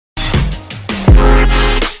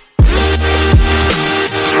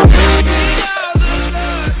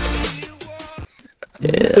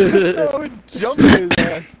Oh, jumping his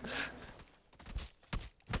ass.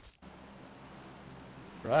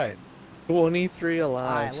 Right. 23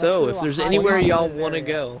 alive. Right, So, if there's anywhere y'all want to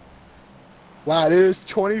go. Wow, there's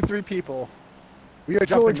 23 people. We are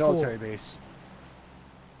jumping military Pool. base.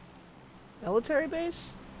 Military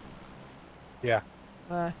base? Yeah.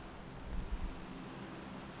 Uh,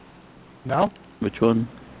 No? Which one?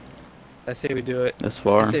 I say we do it. That's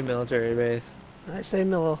far. I say military base. I say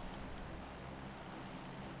Milo.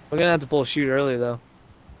 We're gonna have to pull a shoot early though.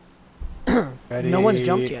 Ready, No one's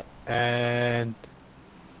jumped yet. And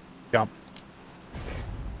jump.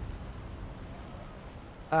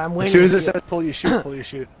 I'm waiting. As soon as it says pull, you shoot. Pull, you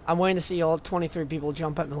shoot. I'm waiting to see all 23 people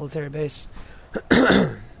jump at military base.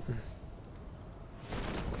 Pull,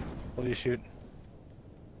 you shoot.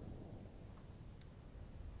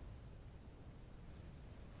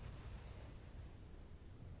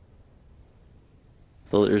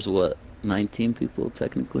 So there's what? 19 people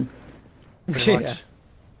technically. Pretty much. Yeah.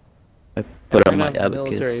 I put We're on my gonna have a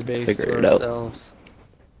military abacus, base figure to it out. ourselves.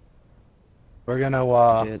 We're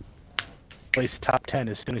gonna Shit. place top 10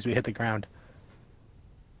 as soon as we hit the ground.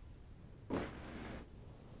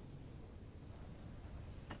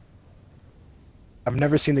 I've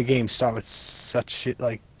never seen the game start with such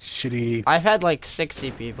shitty I've had like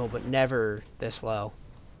 60 people, but never this low.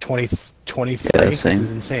 23. Yeah, This same.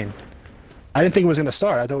 is insane. I didn't think it was gonna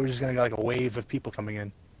start. I thought we were just gonna get like a wave of people coming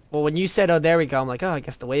in. Well, when you said, "Oh, there we go," I'm like, "Oh, I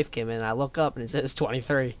guess the wave came in." And I look up and it says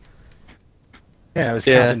 23. Yeah, I was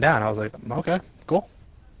Yeah. counting down. I was like, okay, cool.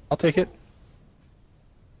 I'll take it.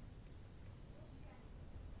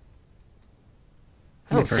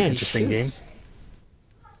 I don't For see an any interesting game. shoots.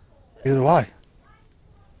 Neither do I.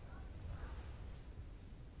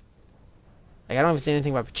 Like, I don't even see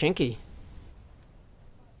anything about Pachinki.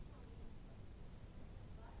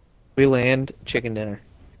 We land chicken dinner.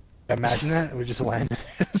 Imagine that. We just landed.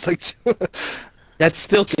 It's like That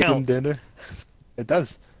still chicken counts. dinner. It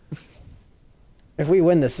does. If we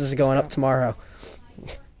win this is going up tomorrow.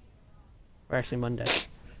 Or actually Monday.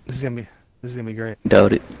 This is gonna be great.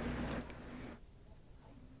 Doubt it.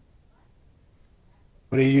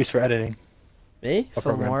 What do you use for editing? Me? What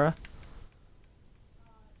program? Filmora.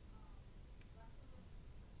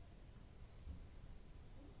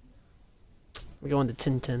 We're going to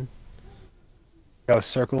Tintin. Yo,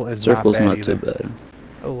 Circle is Circle's not not bad too either. bad.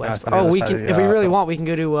 Oh, it's that's, on the oh, other we side can. of the, If we really want, we can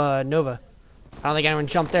go to Nova. I don't think anyone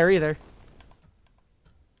jumped there either.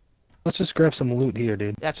 Let's just grab some loot here,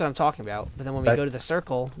 dude. That's what I'm talking about. But then when we Right. go to the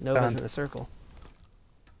circle, Nova's in the circle.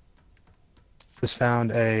 Just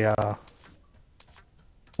found a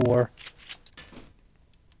 4.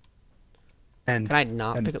 And Can I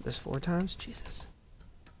not and pick up this 4 times? Jesus.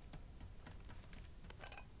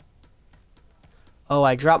 Oh,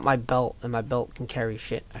 I dropped my belt, and my belt can carry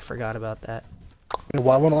shit. I forgot about that.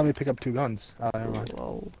 why won't it let me pick up 2 guns? Oh, never mind.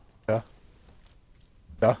 Lol. Duh.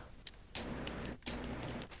 Duh.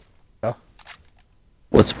 Duh.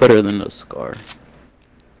 What's better than a scar?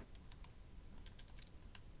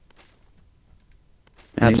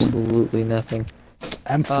 Anyone? Absolutely nothing.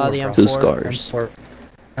 M4. The bro. M4. 2 scars.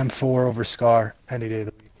 M4 over Scar any day of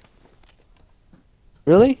the week.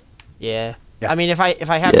 Really? Yeah. Yeah. I mean, if I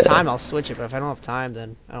have Yeah. time, I'll switch it. But if I don't have time,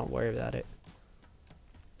 then I don't worry about it.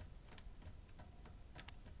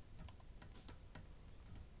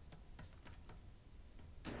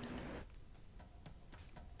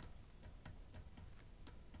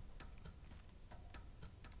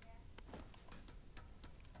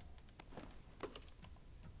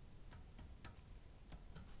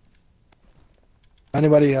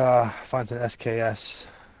 Anybody finds an SKS,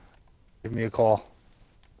 give me a call.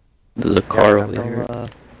 There's a car Yeah, over no, here.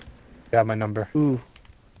 You have my number. Ooh.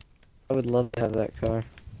 I would love to have that car.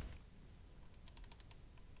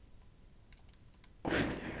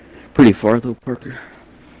 Pretty far though, Parker.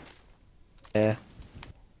 Yeah.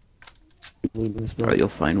 This Alright, you'll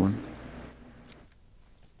find one.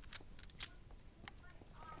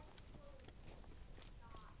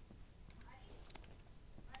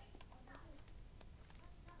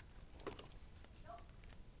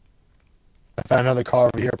 I found another car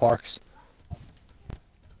over here, Parks.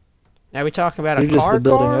 Now, are we talking about a You're just car the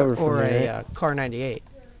building car over from or me, a car 98?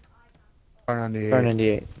 Car 98. Car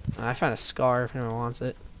 98. I found a scar if anyone wants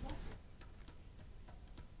it.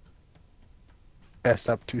 Passed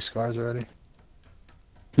up 2 scars already.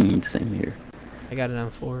 Same here. I got an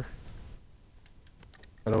M4.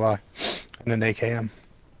 So do I. And an AKM.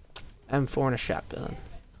 M4 and a shotgun.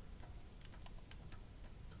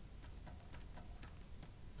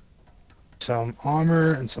 Some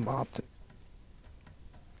armor and some optics.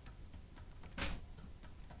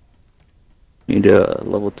 Need a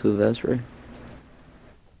level 2 vest, right?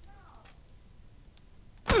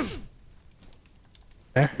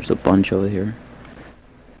 There. There's a bunch over here.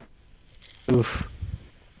 Oof.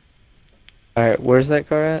 Alright, where's that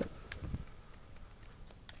car at?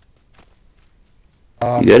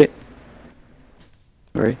 You get it?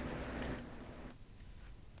 Right.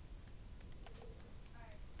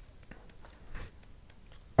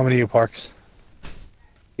 How many you Parks?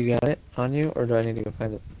 You got it on you, or do I need to go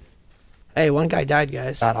find it? Hey, one guy died,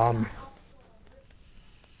 guys. Not on me.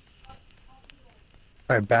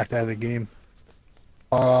 Alright, backed out of the game.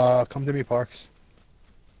 Come to me, Parks.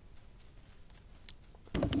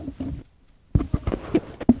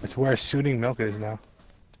 It's where Shooting Milk is now.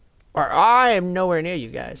 Or I am nowhere near you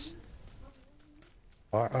guys.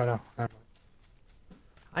 Oh no.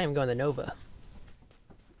 I am going to Nova.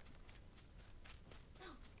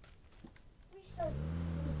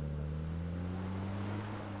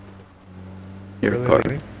 Your Really car.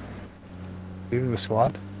 leaving? Leaving the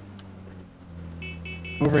squad?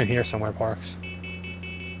 Over in here somewhere, Parks.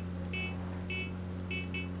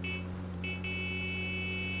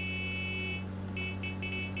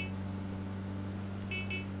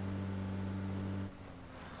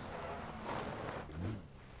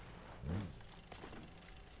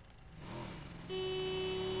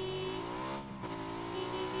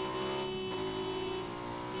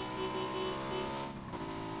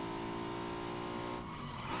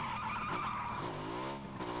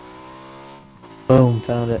 Boom,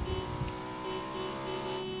 found it.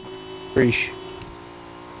 Breach.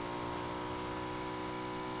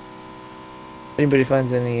 Anybody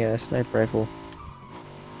finds any sniper rifle?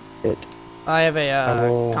 It. I have a I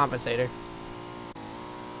will- compensator.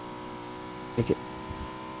 Take it.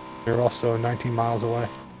 You're also 19 miles away.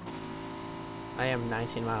 I am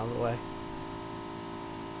 19 miles away.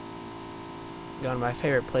 Going to my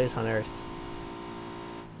favorite place on earth.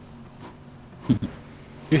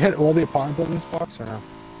 You hit all the apartment buildings, Parks, or no?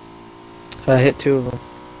 I hit 2 of them,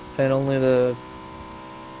 and only the.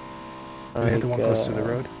 You hit the one close to the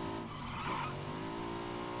road?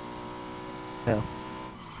 No.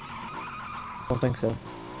 Don't think so.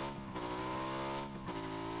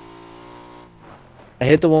 I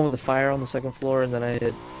hit the one with the fire on the 2nd floor, and then I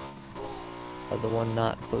hit the one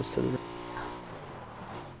not close to the.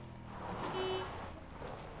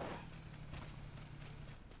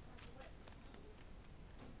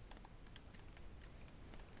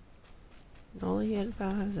 Only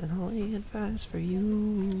advice and only advice for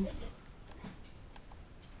you.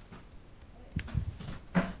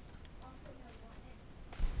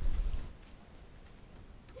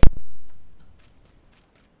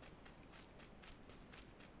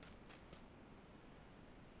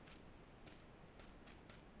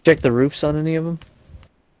 Check the roofs on any of them.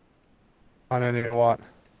 On any what?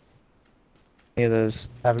 Any of those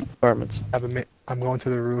Haven't, apartments. I'm going to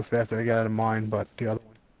the roof after I get out of mine, but the other one.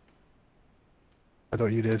 I thought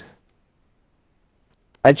you did.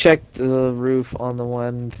 I checked the roof on the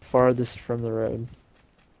one farthest from the road.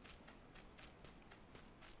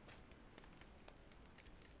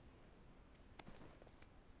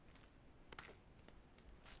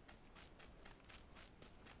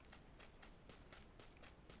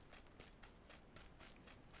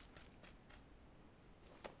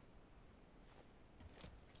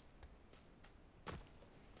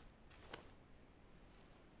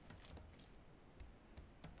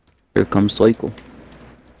 Here comes Cycle.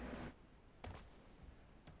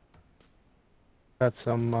 Got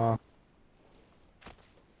some,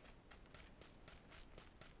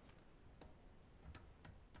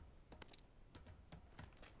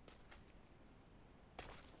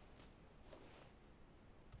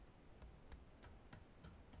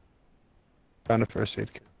 found a first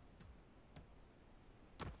aid kit.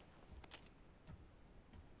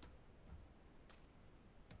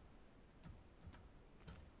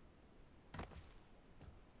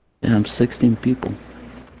 Damn, 16 people.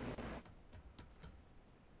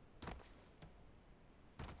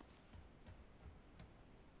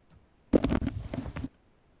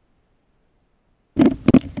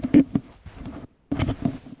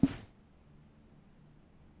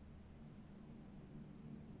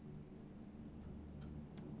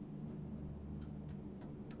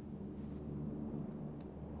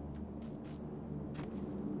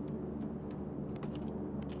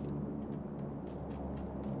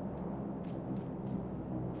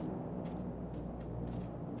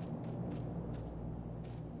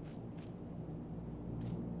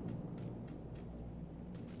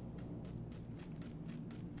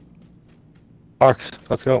 Parks,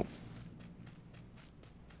 let's go.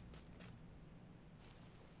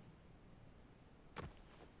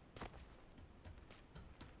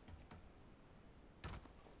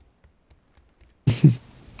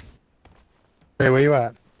 Hey, where you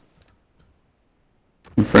at?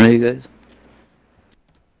 In front of you guys?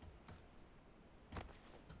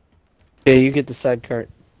 Yeah, you get the side cart.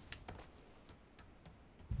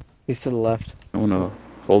 He's to the left. I wanna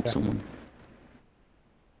hold Yeah. someone.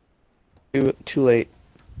 Too late.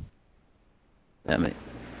 Damn it.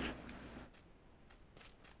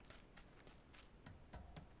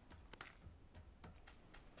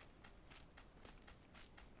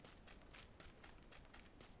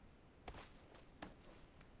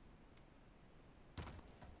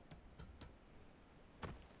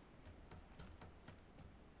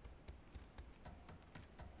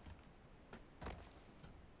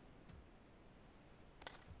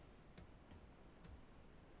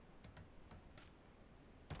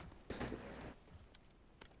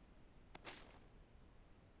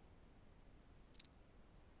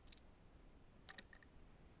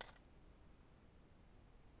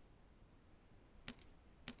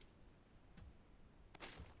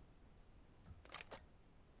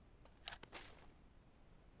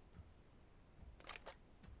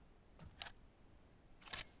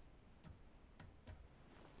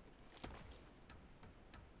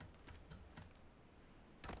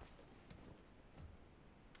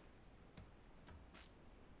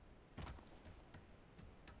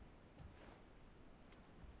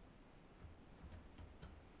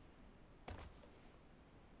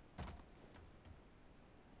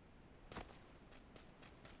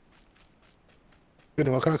 Good.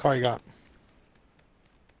 What kind of car you got?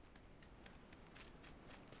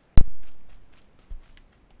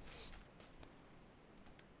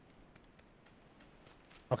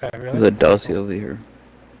 Okay, There's really? a Dacia over here.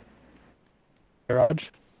 Garage?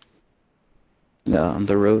 Yeah, on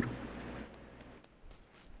the road.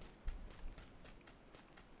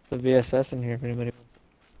 The VSS in here if anybody wants.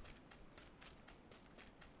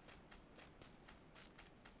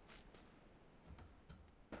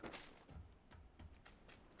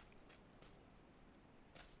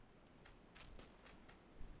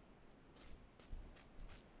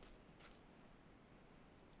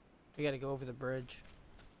 We gotta go over the bridge.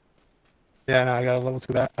 Yeah, no, I got a level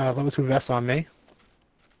 2 vest on me.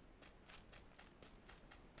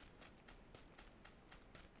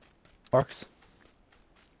 Sparks.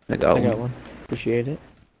 I got I got one. one. Appreciate it.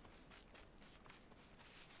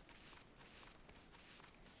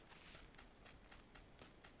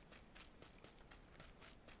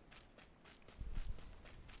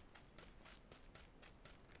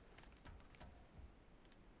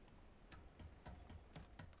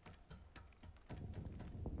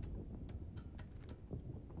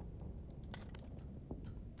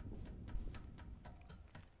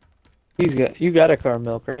 You got a car,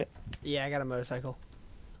 Milk, right? Yeah, I got a motorcycle.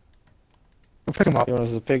 We'll pick him up. You want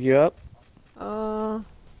us to pick you up?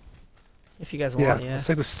 If you guys Yeah, want, yeah.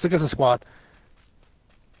 stick as a squad.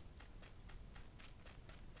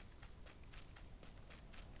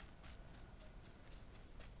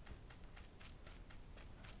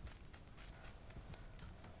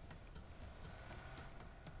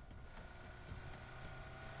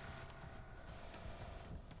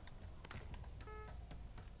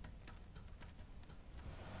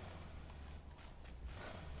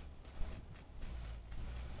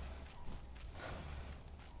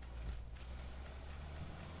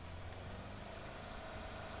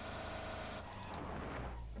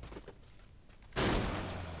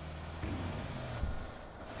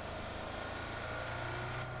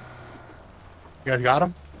 You guys got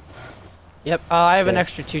him? Yep. I have an Yeah.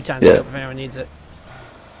 extra 2 times Yeah. scope if anyone needs it.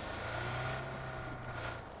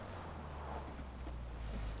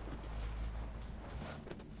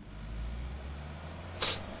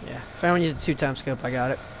 Yeah. If anyone needs a 2 times scope, I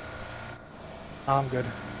got it. I'm good.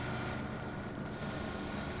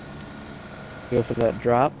 Go for that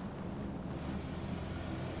drop.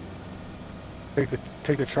 Take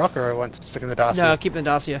the truck or I want to stick in the Dacia? No, keep the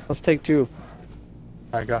Dacia. Let's take two.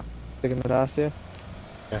 Alright, go. Stick in the Dacia.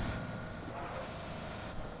 Yeah.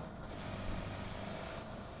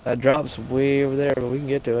 That drop's way over there, but we can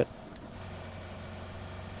get to it.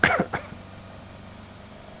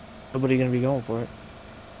 Nobody gonna be going for it.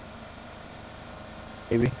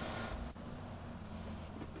 Maybe.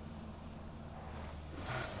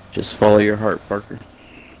 Just follow your heart, Parker.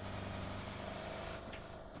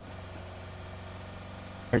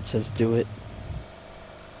 Heart says do it.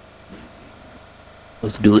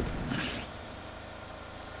 Let's do it.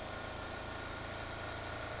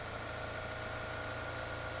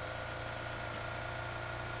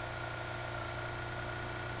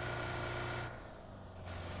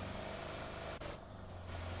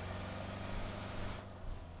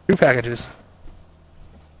 Two packages.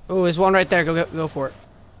 Oh, there's one right there. Go for it.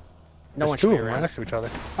 No one There's should two be of them right around. next to each other.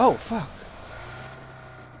 Oh, fuck.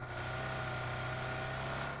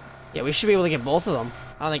 Yeah, we should be able to get both of them.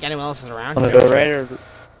 I don't think anyone else is around I'm here. gonna go right or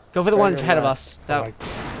Go for the right one or ahead of left? us without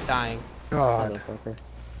dying. God. motherfucker.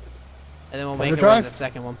 And then we'll On make the it drive? with the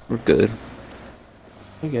second one. We're good.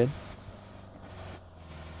 We good.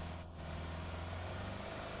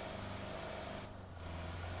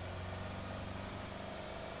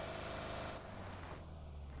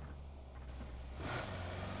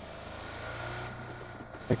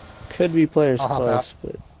 There could be players I'll hop close,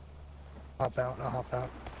 but Hop out. I'll hop out.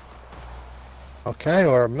 Okay,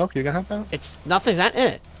 or Milk, you gonna hop out? It's nothing's in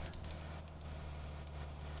it.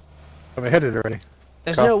 I mean, hit it already.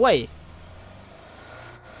 There's Go. no way.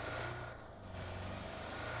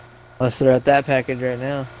 unless they're at that package right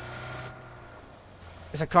now.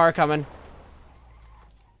 There's a car coming.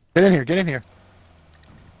 Get in here. Get in here.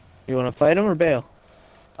 You want to fight them or bail?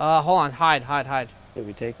 Hold on. Hide. Did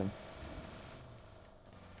we take them?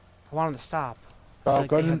 I want them to stop. Oh, Like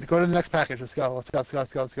go they to have- go to the next package. Let's go. Let's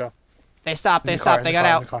go. They stopped. In They the car, stopped. in They the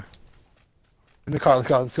got car, out. In the car. Let's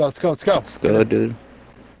go. Let's go, dude.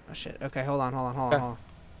 Oh shit. Okay, hold on. Okay.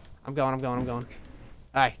 I'm going.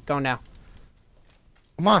 Alright, going now.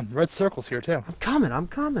 Come on, red circle's here too. I'm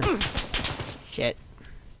coming. Shit.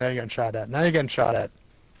 Now you're getting shot at.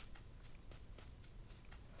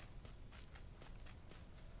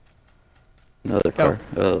 Another Go. car.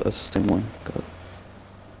 Oh, that's the same one. Go.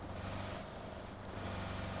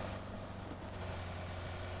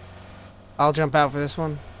 I'll jump out for this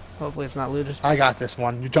one. Hopefully it's not looted. I got this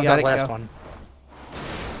one. You jumped got out it, last go. one.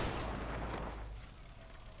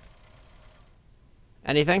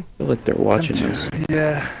 Anything? I feel like they're watching us.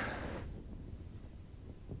 Yeah.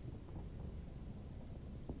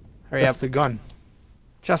 Hurry up. That's the gun.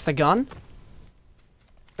 Just the gun?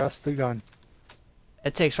 Just the gun.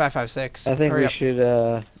 It takes 5.56. I think Hurry we up. should.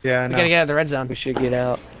 Yeah, I We know. gotta get out of the red zone. We should get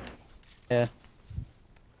out. Yeah.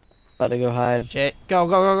 About to go hide. Shit. Go.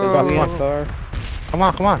 There's come one on. car.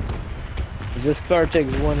 Come on. If this car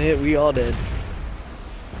takes one hit, we all dead.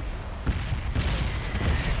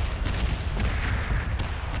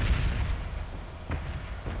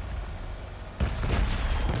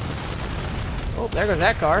 Oh, there goes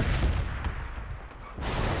that car.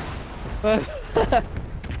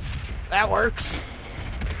 That works.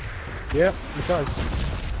 Yep, it does.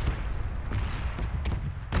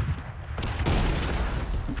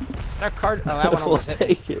 That car. Oh, that one We'll almost hit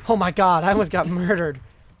me. take it. Oh my god, I almost got murdered.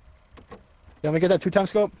 You want me to get that 2-time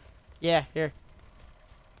scope? Yeah, here.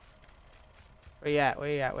 Where you at?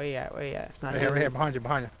 It's not Right here, behind you.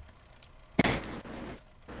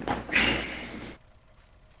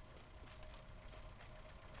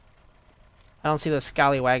 I don't see those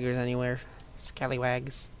scallywaggers anywhere.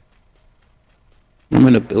 Scallywags. I'm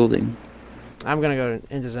in a building. I'm gonna go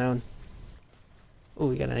into zone. Ooh,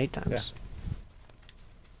 we got an 8 times.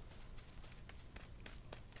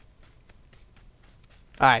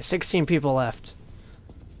 Yeah. Alright, 16 people left.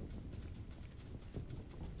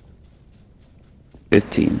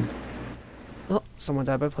 15. Oh, someone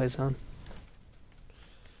died by play zone.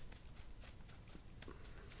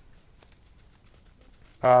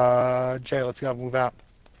 Jay, let's go. Move out.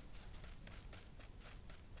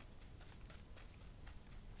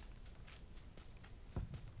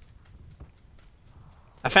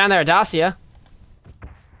 I found their Dacia.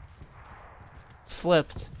 It's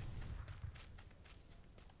flipped.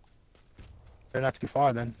 They're not too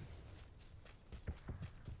far then.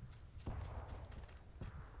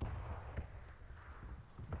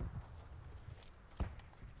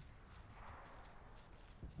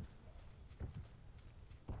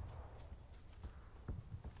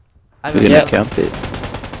 I have We're a gonna yep. count it.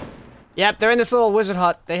 Yep, they're in this little wizard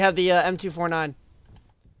hut. They have the M249.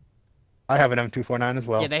 I have an M249 as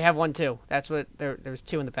well. Yeah, they have one too. That's what there was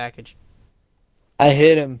 2 in the package. I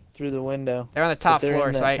hit him through the window. They're on the but top they're floor,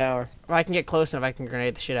 in so that tower. I can get close enough. I can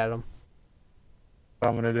grenade the shit out of them. What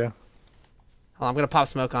I'm gonna do. Hold on, I'm gonna pop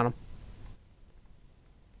smoke on them.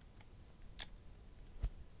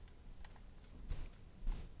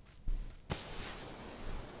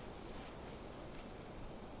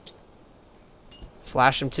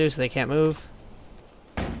 Flash them too, so they can't move.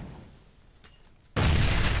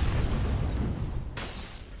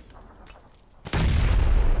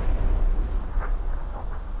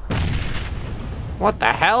 What the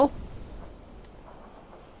hell?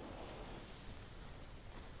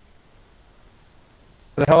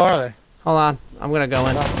 Where the hell are they? Hold on, I'm gonna go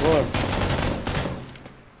in. Top floor.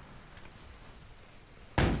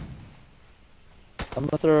 I'm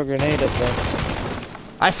gonna throw a grenade up there.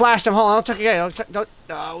 I flashed him. Hold on, don't check again. Don't.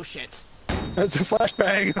 Oh shit! It's a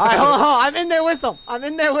flashbang. All right, hold on. I'm in there with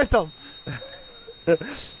them.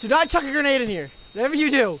 Do not chuck a grenade in here. Whatever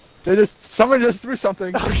you do. Someone just threw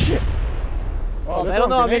something. Oh shit. Oh, They don't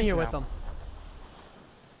know I'm in here with them.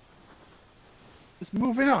 Just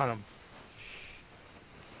move in on them.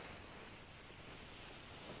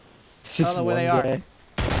 It's just I don't know where one they are. guy.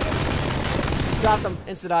 Dropped them.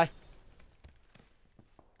 Insta-die.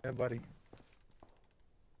 Yeah, buddy.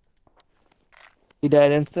 He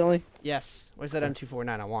died instantly? Yes. Where's that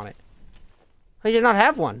M249? I want it. Oh, you did not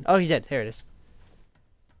have one. Oh, he did. Here it is.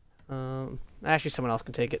 Actually, someone else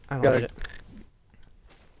can take it. I don't need it.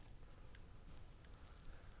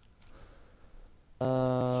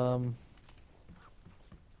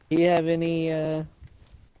 Do you have any,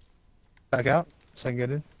 Back out so I can get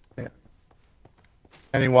in? Yeah.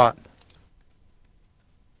 Any what?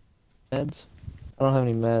 meds? I don't have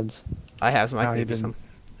any meds. I have some. I No, can you give you didn't. some.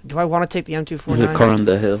 Do I want to take the There's a M249? car on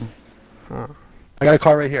the hill. Huh. I got a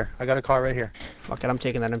car right here. Fuck it. I'm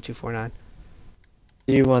taking that M249.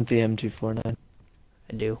 Do you want the M249? I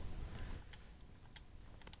do.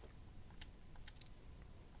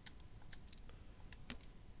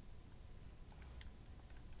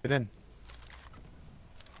 Get in.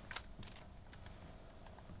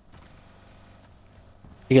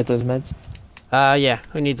 You get those meds? Yeah.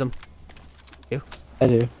 Who needs them? I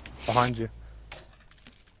do. Behind you.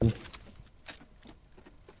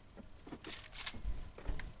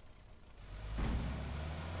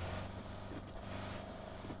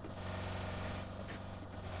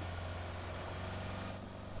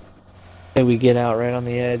 Hey, we get out right on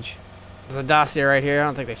the edge. There's a dossier right here. I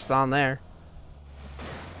don't think they spawn there.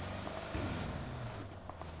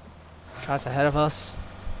 Shots ahead of us.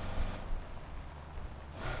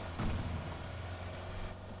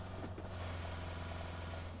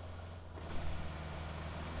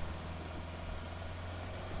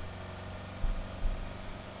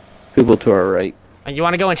 People to our right. And you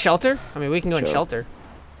want to go in shelter? I mean, we can go in Sure. shelter.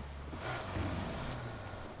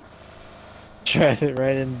 Drive it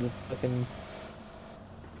right into the fucking...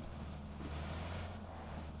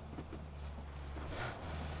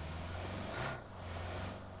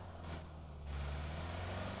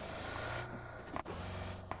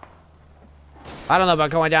 I don't know about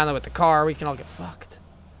going down there with the car. We can all get fucked.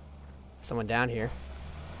 Someone down here.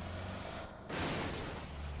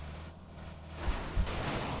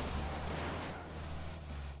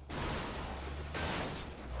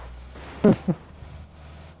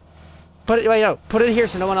 Put it, wait, no, put it here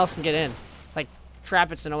so no one else can get in. Like,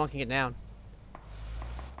 trap it so no one can get down.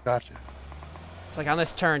 Gotcha. It's like on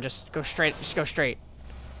this turn, just go straight. Just go straight.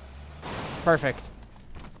 Perfect.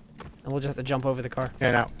 And we'll just have to jump over the car.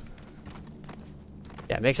 Yeah, now.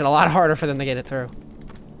 Yeah, it makes it a lot harder for them to get it through.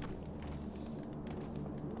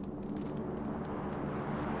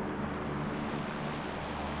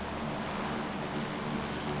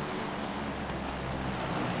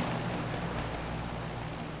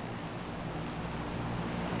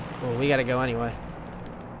 Well, we gotta go anyway.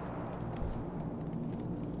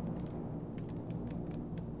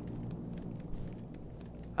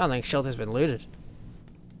 I don't think shelter's been looted.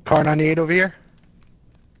 Car 98 over here.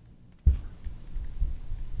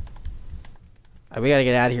 Alright, we gotta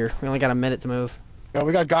get out of here. We only got a minute to move. Yo,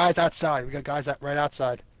 we got guys outside. We got guys right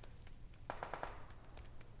outside.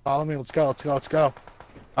 Follow me. Let's go. Let's go. Let's go.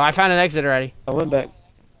 Oh, I found an exit already. I went back.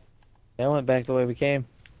 Yeah, I went back the way we came.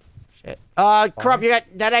 Shit. Corrupt. You got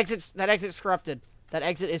that exit's corrupted. That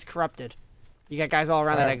exit is corrupted. You got guys all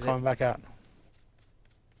around that exit. Coming back out.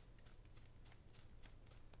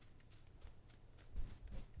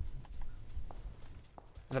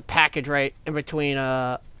 There's a package right in between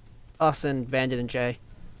us and Bandit and Jay.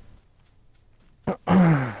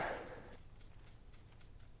 I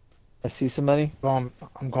see somebody. I'm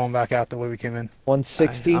going back out the way we came in.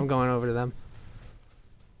 160. I'm going over to them.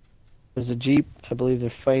 There's a Jeep. I believe they're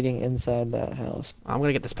fighting inside that house. I'm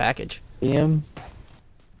gonna get this package. BM.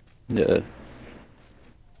 Yeah.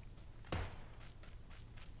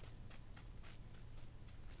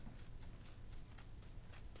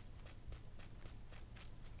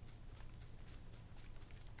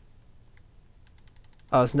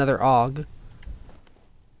 Oh, it's another AUG.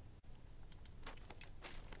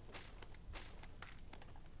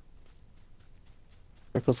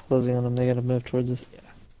 Circle's closing on them. They gotta move towards us.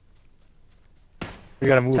 We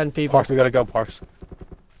gotta move. 10 people. Parks, we gotta go, Parks.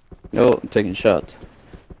 No, I'm taking shots.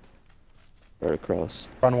 Right across.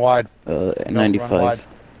 Run wide. No, run 95. wide.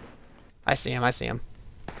 I see him. I see him.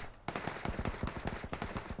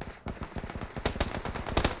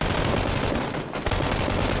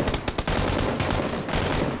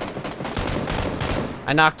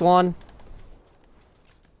 I knocked one.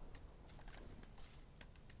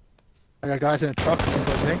 I got guys in a truck coming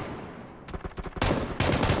towards me.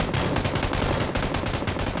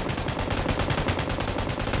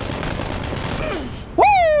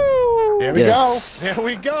 There we Yes. go. There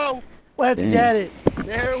we go. Let's Damn. get it.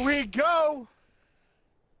 There we go.